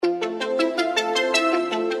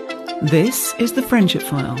This is the Friendship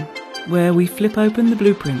File, where we flip open the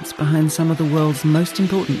blueprints behind some of the world's most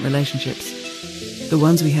important relationships, the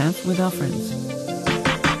ones we have with our friends.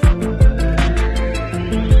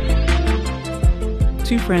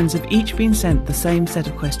 Two friends have each been sent the same set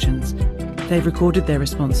of questions. They've recorded their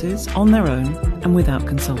responses on their own and without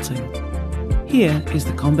consulting. Here is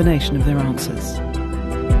the combination of their answers.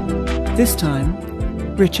 This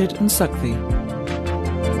time, Richard and Sukhthi.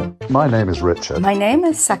 My name is Richard. My name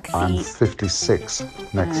is Sukhthi. I'm 56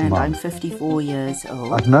 next and month. I'm 54 years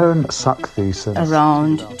old. I've known Sukhthi since...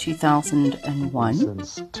 around 2001.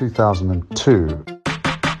 Since 2002.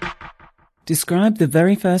 Describe the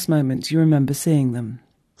very first moment you remember seeing them.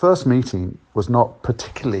 First meeting was not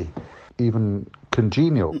particularly even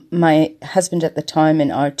congenial. My husband at the time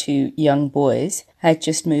and our two young boys had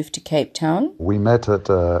just moved to Cape Town. We met at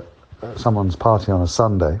someone's party on a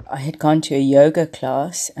Sunday. I had gone to a yoga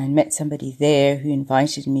class and met somebody there who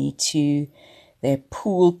invited me to their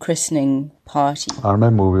pool christening party. I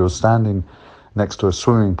remember we were standing next to a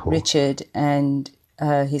swimming pool. Richard and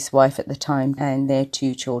his wife at the time and their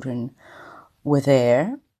two children were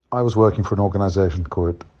there. I was working for an organisation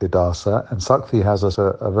called IDASA, and Sukhthi has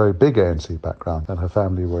a very big ANC background, and her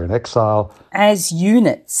family were in exile. As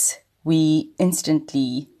units, we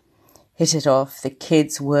instantly hit it off. The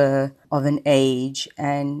kids were of an age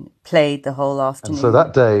and played the whole afternoon. And so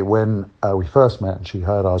that day when we first met and she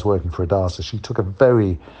heard I was working for IDASA, she took a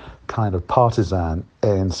very kind of partisan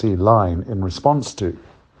ANC line in response to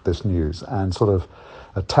this news and sort of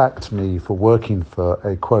attacked me for working for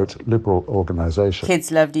a, quote, liberal organisation.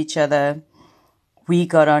 Kids loved each other. We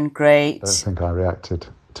got on great. I don't think I reacted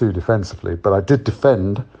too defensively, but I did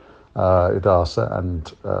defend IDASA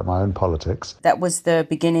and my own politics. That was the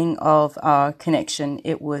beginning of our connection.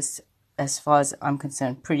 It was, as far as I'm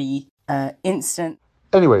concerned, pretty instant.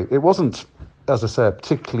 Anyway, it wasn't, as I say, a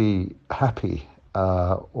particularly happy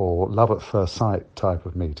or love at first sight type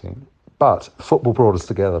of meeting, but football brought us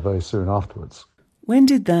together very soon afterwards. When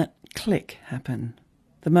did that click happen?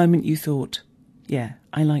 The moment you thought, yeah,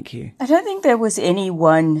 I like you. I don't think there was any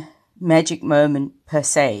one magic moment per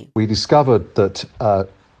se. We discovered that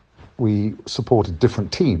we supported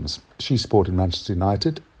different teams. She supported Manchester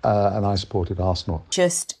United and I supported Arsenal.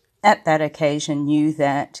 Just at that occasion knew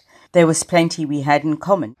that there was plenty we had in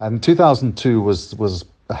common. And 2002 was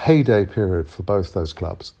a heyday period for both those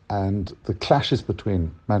clubs. And the clashes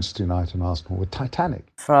between Manchester United and Arsenal were titanic.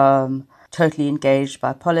 From totally engaged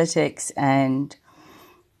by politics and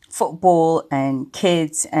football and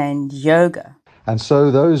kids and yoga. And so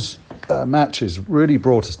those matches really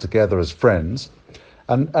brought us together as friends.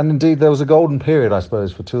 And indeed, there was a golden period, I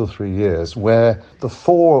suppose, for 2 or 3 years where the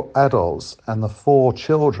 4 adults and the 4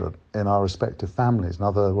 children in our respective families, in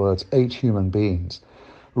other words, 8 human beings,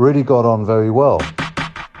 really got on very well.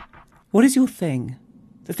 What is your thing?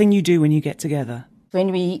 The thing you do when you get together?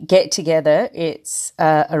 When we get together, it's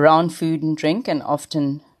around food and drink and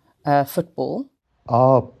often football.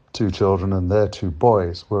 Our 2 children and their 2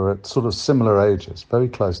 boys were at sort of similar ages, very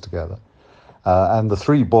close together. And the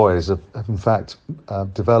 3 boys have in fact,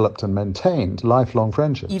 developed and maintained lifelong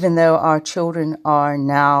friendships. Even though our children are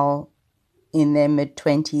now in their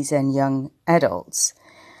mid-20s and young adults,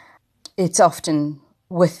 it's often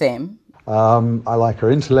with them. I like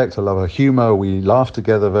her intellect, I love her humour, we laugh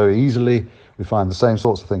together very easily. We find the same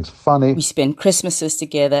sorts of things funny. We spend Christmases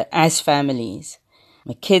together as families.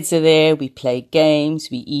 My kids are there, we play games,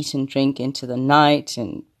 we eat and drink into the night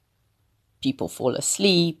and people fall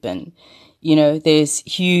asleep and, you know, there's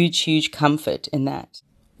huge comfort in that.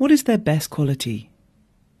 What is their best quality?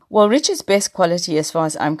 Well, Richard's best quality, as far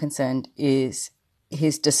as I'm concerned, is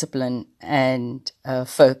his discipline and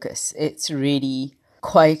focus. It's really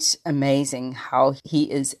quite amazing how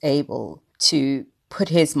he is able to put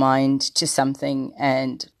his mind to something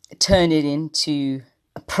and turn it into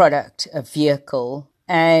a product, a vehicle.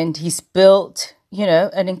 And he's built, you know,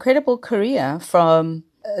 an incredible career from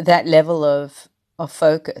that level of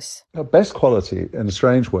focus. Her best quality, in a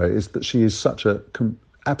strange way, is that she is such an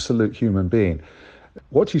absolute human being.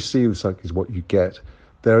 What you see with Sukhthi is what you get.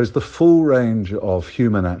 There is the full range of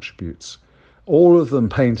human attributes, all of them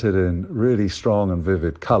painted in really strong and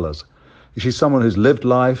vivid colours. She's someone who's lived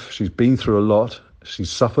life, she's been through a lot,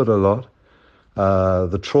 she's suffered a lot.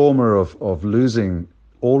 The trauma of losing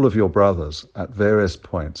all of your brothers at various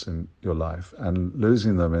points in your life and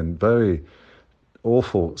losing them in very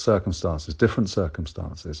awful circumstances, different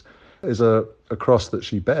circumstances, is a cross that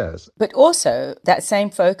she bears. But also, that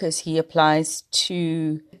same focus he applies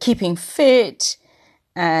to keeping fit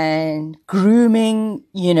and grooming,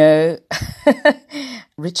 you know.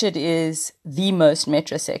 Richard is the most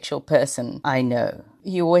metrosexual person I know.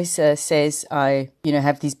 He always says I,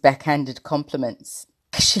 have these backhanded compliments.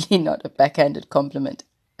 Actually, not a backhanded compliment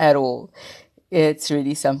at all. It's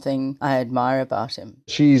really something I admire about him.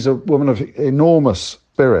 She's a woman of enormous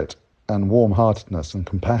spirit and warm-heartedness and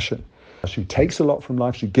compassion. She takes a lot from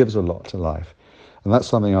life, she gives a lot to life. And that's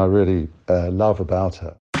something I really love about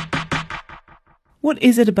her. What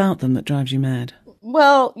is it about them that drives you mad?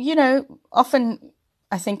 Well, often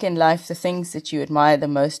I think in life the things that you admire the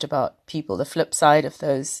most about people, the flip side of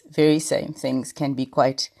those very same things can be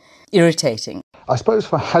quite irritating. I suppose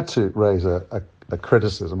if I had to raise a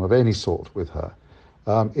criticism of any sort with her,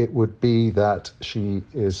 it would be that she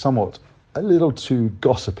is somewhat a little too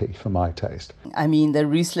gossipy for my taste. I mean, the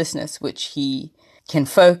ruthlessness which he can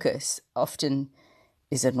focus often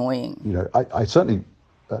is annoying. I certainly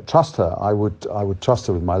trust her. I would trust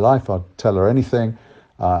her with my life. I'd tell her anything.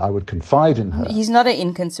 I would confide in her. He's not an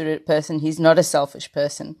inconsiderate person. He's not a selfish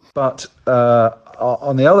person. But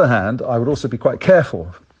on the other hand, I would also be quite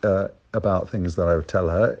careful about things that I would tell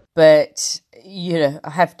her. But, I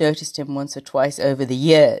have noticed him once or twice over the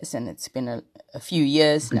years, and it's been a few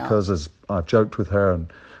years now. Because as I've joked with her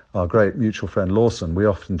and our great mutual friend Lawson, we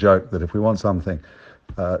often joke that if we want something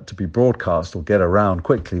to be broadcast or get around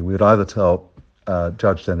quickly, we would either tell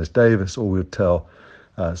Judge Dennis Davis or we would tell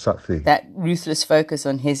Sukhthi. That ruthless focus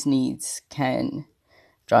on his needs can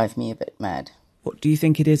drive me a bit mad. What do you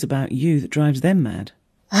think it is about you that drives them mad?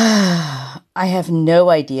 I have no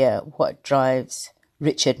idea what drives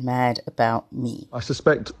Richard mad about me. I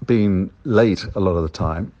suspect being late a lot of the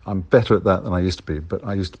time. I'm better at that than I used to be, but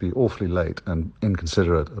I used to be awfully late and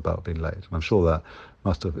inconsiderate about being late. And I'm sure that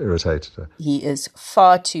must have irritated her. He is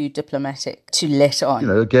far too diplomatic to let on.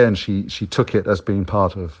 Again, she took it as being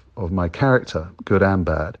part of my character, good and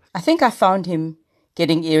bad. I think I found him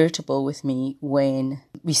getting irritable with me when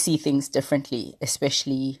we see things differently,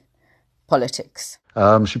 especially politics.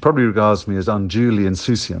 She probably regards me as unduly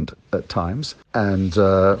insouciant at times, and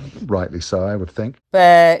rightly so, I would think.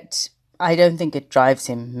 But I don't think it drives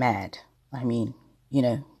him mad. I mean,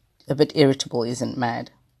 a bit irritable isn't mad.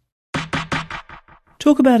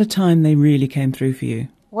 Talk about a time they really came through for you.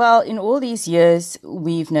 Well, in all these years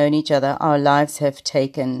we've known each other, our lives have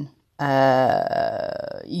taken,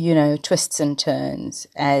 twists and turns,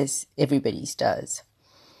 as everybody's does.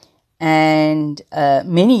 And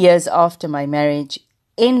many years after my marriage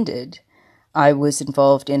ended, I was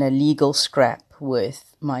involved in a legal scrap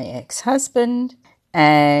with my ex-husband.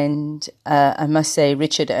 And I must say,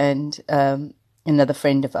 Richard and another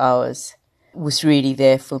friend of ours was really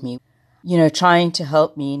there for me, trying to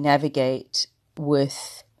help me navigate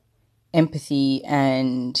with empathy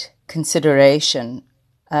and consideration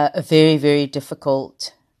a very, very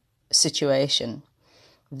difficult situation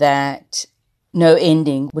that no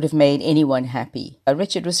ending would have made anyone happy.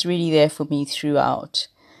 Richard was really there for me throughout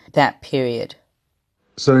that period.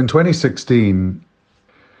 So in 2016,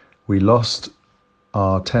 we lost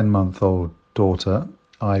our 10-month-old daughter,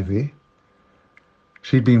 Ivy.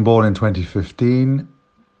 She'd been born in 2015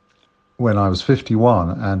 when I was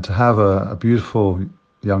 51, and to have a beautiful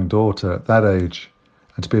young daughter at that age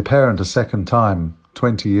and to be a parent a second time,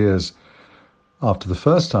 20 years after the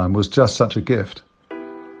first time, was just such a gift.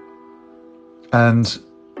 And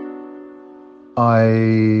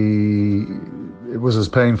it was as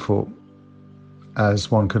painful as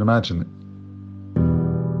one could imagine.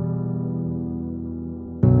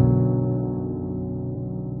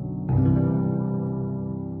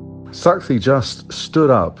 Sukhthi just stood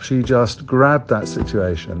up. She just grabbed that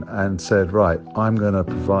situation and said, right, I'm going to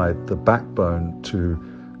provide the backbone to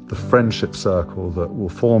the friendship circle that will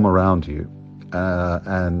form around you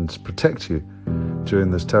and protect you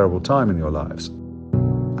during this terrible time in your lives.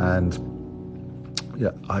 And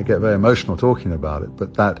yeah, I get very emotional talking about it,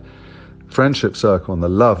 but that friendship circle and the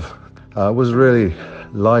love was really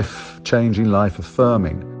life-changing,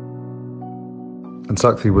 life-affirming. And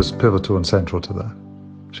Sukhthi was pivotal and central to that.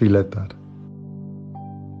 She led that.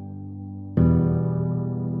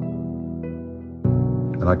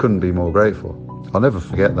 And I couldn't be more grateful. I'll never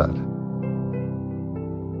forget that.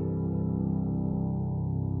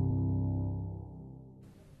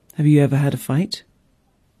 Have you ever had a fight?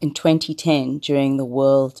 In 2010, during the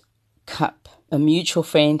World Cup, a mutual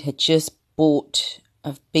friend had just bought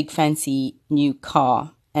a big fancy new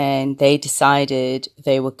car and they decided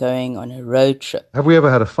they were going on a road trip. Have we ever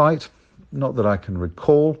had a fight? Not that I can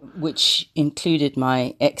recall. Which included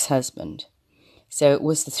my ex-husband. So it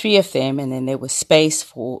was the three of them, and then there was space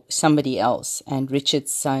for somebody else, and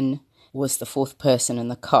Richard's son was the fourth person in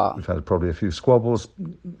the car. We've had probably a few squabbles.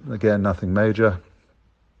 Again, nothing major.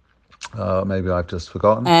 Maybe I've just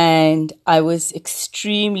forgotten. And I was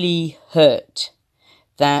extremely hurt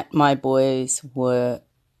that my boys were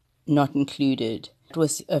not included. It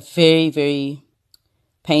was a very, very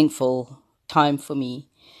painful time for me.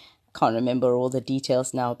 I can't remember all the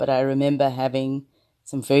details now, but I remember having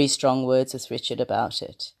some very strong words with Richard about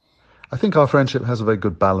it. I think our friendship has a very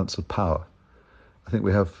good balance of power. I think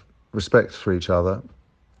we have respect for each other.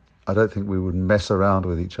 I don't think we would mess around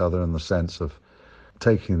with each other in the sense of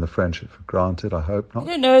taking the friendship for granted. I hope not.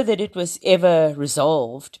 I don't know that it was ever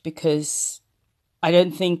resolved, because I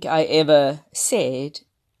don't think I ever said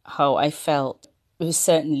how I felt. It was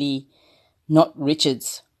certainly not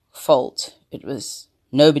Richard's fault. It was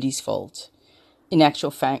nobody's fault. In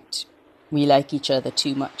actual fact, we like each other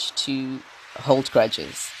too much to hold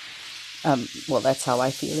grudges. Well, that's how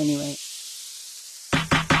I feel anyway.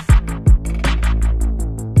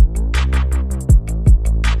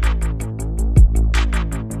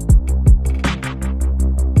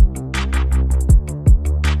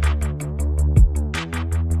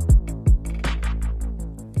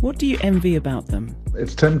 What do you envy about them?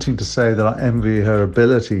 It's tempting to say that I envy her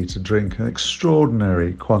ability to drink an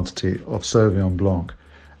extraordinary quantity of Sauvignon Blanc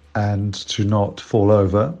and to not fall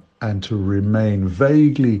over and to remain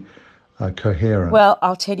vaguely coherent. Well,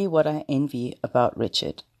 I'll tell you what I envy about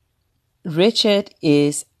Richard. Richard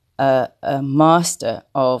is a master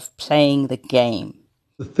of playing the game.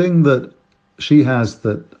 The thing that she has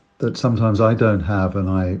that sometimes I don't have, and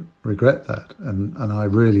I regret that, and I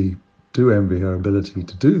really do envy her ability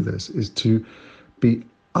to do this, is to be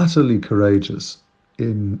utterly courageous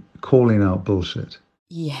in calling out bullshit.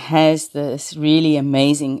 He has this really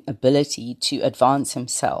amazing ability to advance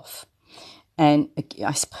himself. And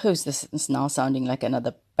I suppose this is now sounding like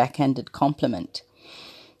another backhanded compliment,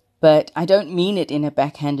 but I don't mean it in a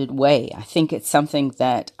backhanded way. I think it's something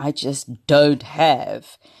that I just don't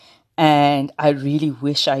have, and I really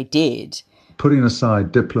wish I did. Putting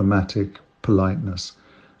aside diplomatic politeness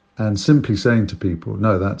and simply saying to people,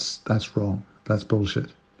 no, that's wrong, that's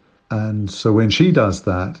bullshit. And so when she does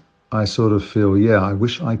that, I sort of feel, yeah, I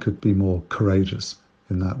wish I could be more courageous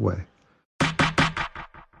in that way.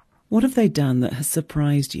 What have they done that has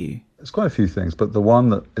surprised you? There's quite a few things, but the one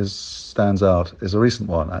that stands out is a recent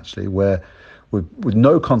one, actually, where with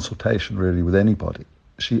no consultation really with anybody,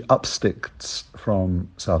 she upsticked from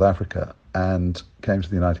South Africa and came to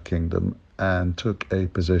the United Kingdom and took a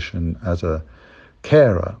position as a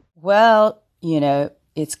carer. Well,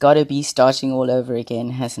 it's got to be starting all over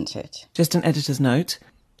again, hasn't it? Just an editor's note.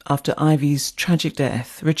 After Ivy's tragic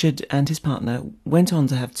death, Richard and his partner went on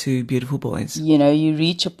to have 2 beautiful boys. You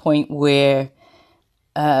reach a point where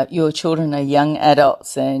your children are young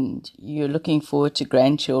adults and you're looking forward to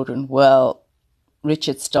grandchildren. Well,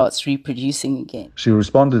 Richard starts reproducing again. She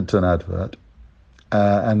responded to an advert,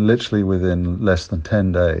 and literally within less than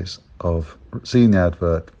 10 days of seeing the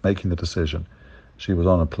advert, making the decision, she was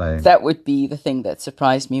on a plane. That would be the thing that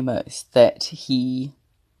surprised me most, that he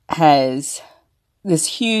has this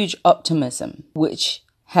huge optimism, which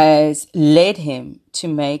has led him to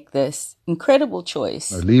make this incredible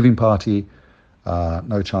choice. No leaving party,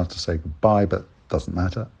 no chance to say goodbye, but doesn't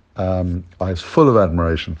matter. I was full of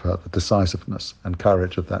admiration for the decisiveness and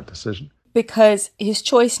courage of that decision. Because his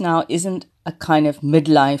choice now isn't a kind of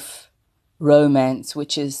midlife romance,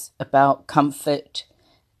 which is about comfort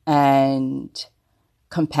and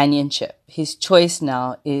companionship. His choice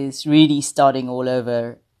now is really starting all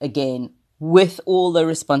over again with all the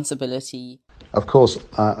responsibility. Of course,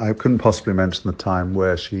 I couldn't possibly mention the time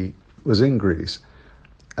where she was in Greece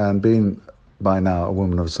and being by now a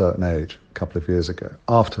woman of a certain age, a couple of years ago,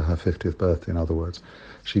 after her 50th birthday, in other words,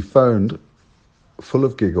 she phoned full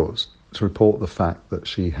of giggles to report the fact that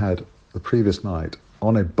she had the previous night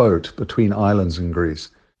on a boat between islands in Greece.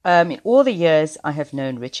 In all the years I have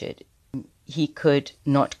known Richard, he could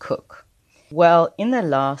not cook. Well, in the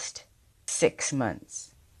last 6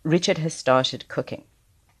 months, Richard has started cooking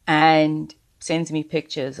and sends me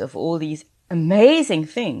pictures of all these amazing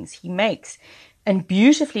things he makes and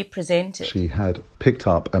beautifully presented. She had picked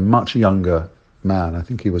up a much younger man, I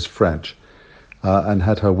think he was French, and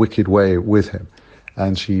had her wicked way with him.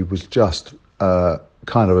 And she was just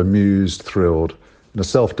kind of amused, thrilled, in a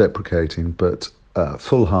self-deprecating but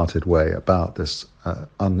full-hearted way about this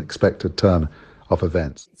unexpected turn of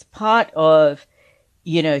events. It's part of,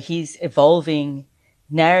 his evolving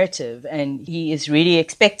narrative, and he is really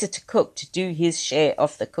expected to cook, to do his share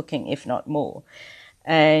of the cooking, if not more.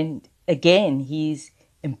 And again, he's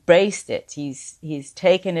embraced it. He's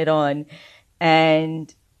taken it on,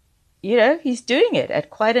 and he's doing it at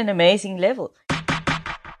quite an amazing level.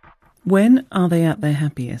 When are they at their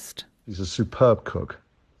happiest? She's a superb cook,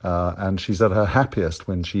 and she's at her happiest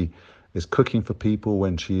when she is cooking for people,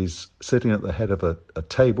 when she's sitting at the head of a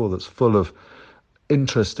table that's full of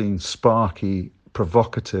interesting, sparky,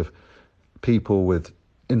 provocative people with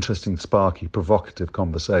interesting, sparky, provocative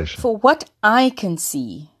conversation. For what I can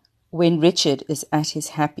see, when Richard is at his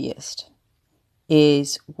happiest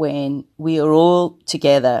is when we are all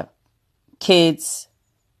together, kids,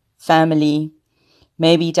 family,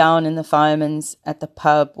 maybe down in the Fireman's at the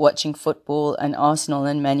pub watching football, and Arsenal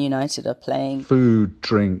and Man United are playing. Food,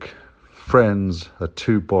 drink, friends, her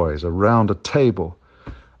two boys around a table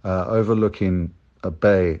overlooking a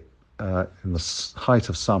bay in the height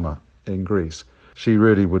of summer in Greece. She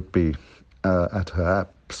really would be at her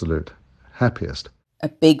absolute happiest. A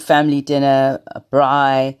big family dinner, a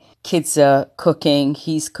braai, kids are cooking,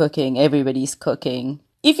 he's cooking, everybody's cooking.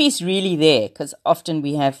 If he's really there, because often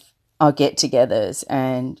we have our get-togethers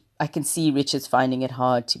and I can see Richard's finding it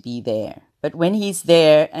hard to be there. But when he's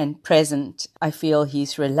there and present, I feel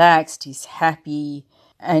he's relaxed, he's happy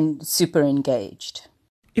and super engaged.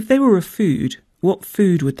 If they were a food, what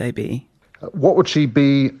food would they be? What would she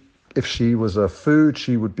be if she was a food?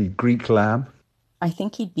 She would be Greek lamb. I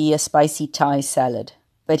think he'd be a spicy Thai salad,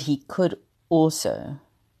 but he could also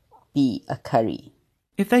be a curry.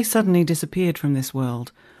 If they suddenly disappeared from this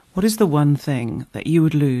world, what is the one thing that you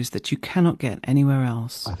would lose that you cannot get anywhere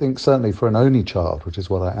else? I think certainly for an only child, which is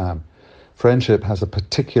what I am, friendship has a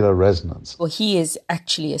particular resonance. Well, he is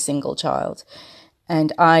actually a single child,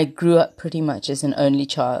 and I grew up pretty much as an only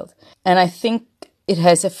child. And I think it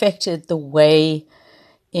has affected the way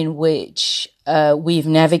in which we've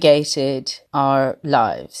navigated our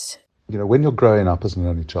lives. You know, when you're growing up as an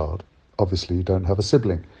only child, obviously you don't have a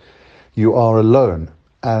sibling. You are alone,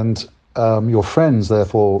 and your friends,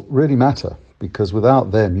 therefore, really matter, because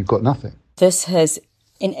without them, you've got nothing. This has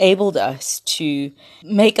enabled us to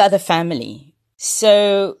make other family.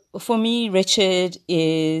 So for me, Richard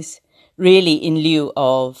is really in lieu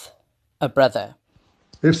of a brother.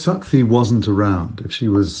 If Sukhthi wasn't around, if she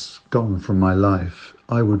was gone from my life,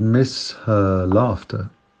 I would miss her laughter.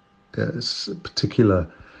 It's a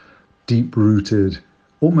particular deep-rooted,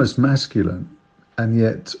 almost masculine, and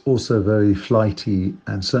yet also very flighty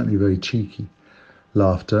and certainly very cheeky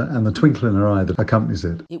laughter, and the twinkle in her eye that accompanies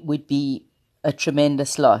it. It would be a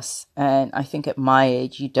tremendous loss, and I think at my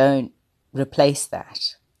age you don't replace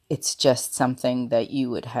that. It's just something that you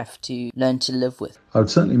would have to learn to live with. I would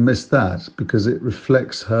certainly miss that because it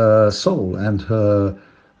reflects her soul and her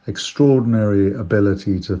extraordinary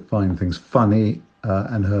ability to find things funny,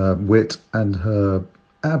 and her wit and her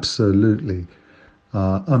absolutely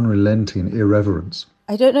unrelenting irreverence.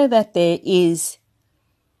 I don't know that there is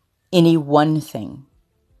any one thing.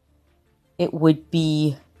 It would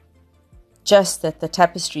be just that the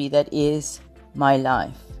tapestry that is my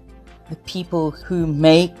life, the people who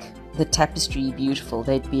make the tapestry beautiful,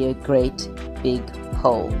 they'd be a great big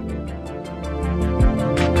whole.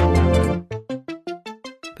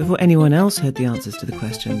 Before anyone else heard the answers to the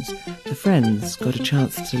questions, the friends got a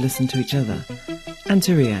chance to listen to each other and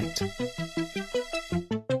to react.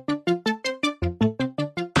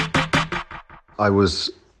 I was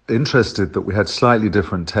interested that we had slightly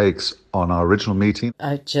different takes on our original meeting.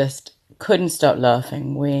 I just couldn't stop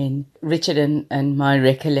laughing when Richard and my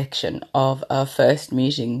recollection of our first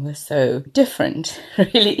meeting was so different,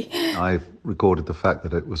 really. I recorded the fact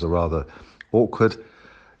that it was a rather awkward,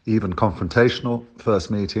 even confrontational first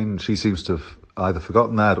meeting. She seems to have either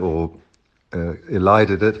forgotten that or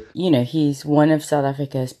elided it. You know, he's one of South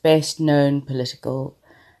Africa's best known political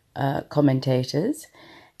commentators.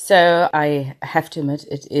 So I have to admit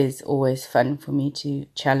it is always fun for me to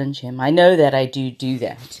challenge him. I know that I do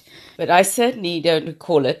that, but I certainly don't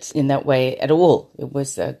recall it in that way at all. It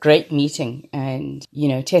was a great meeting and,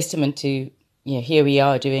 testament to, here we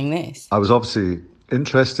are doing this. I was obviously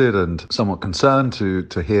interested and somewhat concerned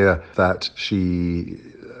to hear that she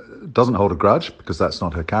doesn't hold a grudge, because that's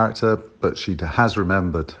not her character, but she has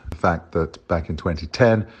remembered the fact that back in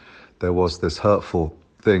 2010 there was this hurtful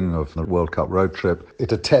thing of the World Cup road trip.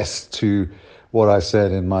 It attests to what I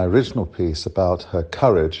said in my original piece about her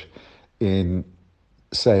courage in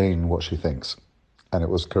saying what she thinks. And it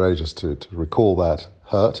was courageous to recall that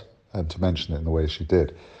hurt and to mention it in the way she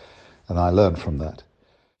did. And I learned from that.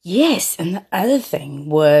 Yes, and the other thing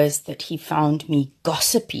was that he found me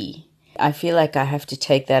gossipy. I feel like I have to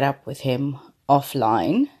take that up with him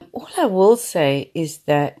offline. All I will say is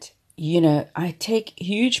that I take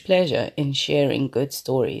huge pleasure in sharing good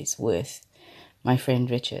stories with my friend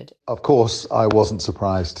Richard. Of course, I wasn't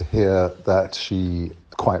surprised to hear that she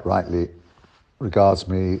quite rightly regards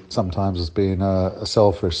me sometimes as being a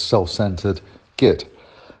selfish, self-centered git.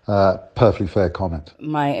 Perfectly fair comment.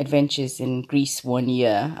 My adventures in Greece one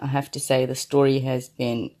year, I have to say the story has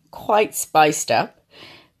been quite spiced up.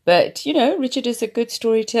 But, Richard is a good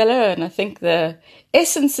storyteller, and I think the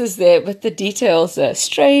essence is there, but the details are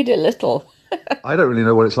strayed a little. I don't really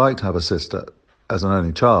know what it's like to have a sister as an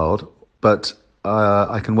only child, but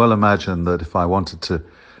I can well imagine that if I wanted to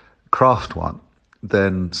craft one,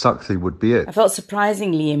 then Sukhthi would be it. I felt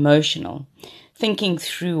surprisingly emotional thinking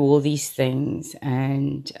through all these things,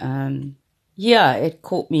 and it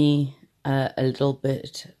caught me a little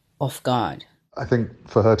bit off guard. I think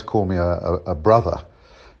for her to call me a brother,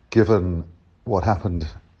 given what happened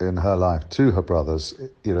in her life to her brothers,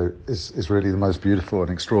 is really the most beautiful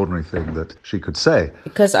and extraordinary thing that she could say.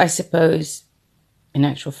 Because I suppose, in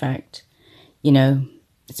actual fact,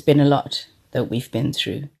 it's been a lot that we've been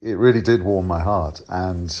through. It really did warm my heart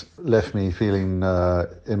and left me feeling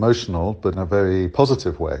emotional, but in a very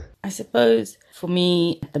positive way. I suppose for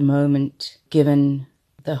me at the moment, given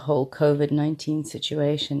the whole COVID-19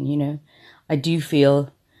 situation, I do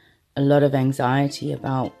feel a lot of anxiety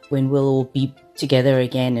about when we'll all be together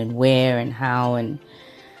again and where and how and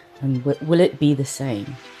will it be the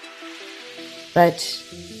same? But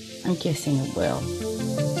I'm guessing it will.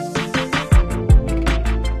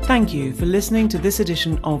 Thank you for listening to this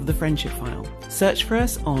edition of The Friendship File. Search for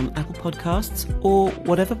us on Apple Podcasts or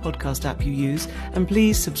whatever podcast app you use, and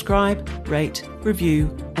please subscribe, rate,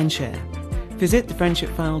 review and share. Visit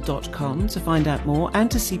thefriendshipfile.com to find out more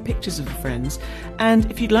and to see pictures of the friends.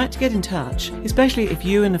 And if you'd like to get in touch, especially if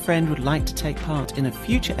you and a friend would like to take part in a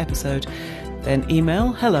future episode, then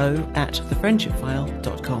email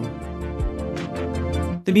hello@thefriendshipfile.com.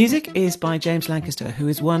 The music is by James Lancaster, who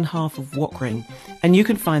is one half of Walkring, and you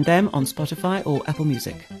can find them on Spotify or Apple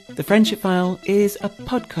Music. The Friendship File is a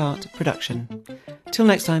Podcart production. Till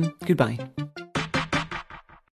next time, goodbye.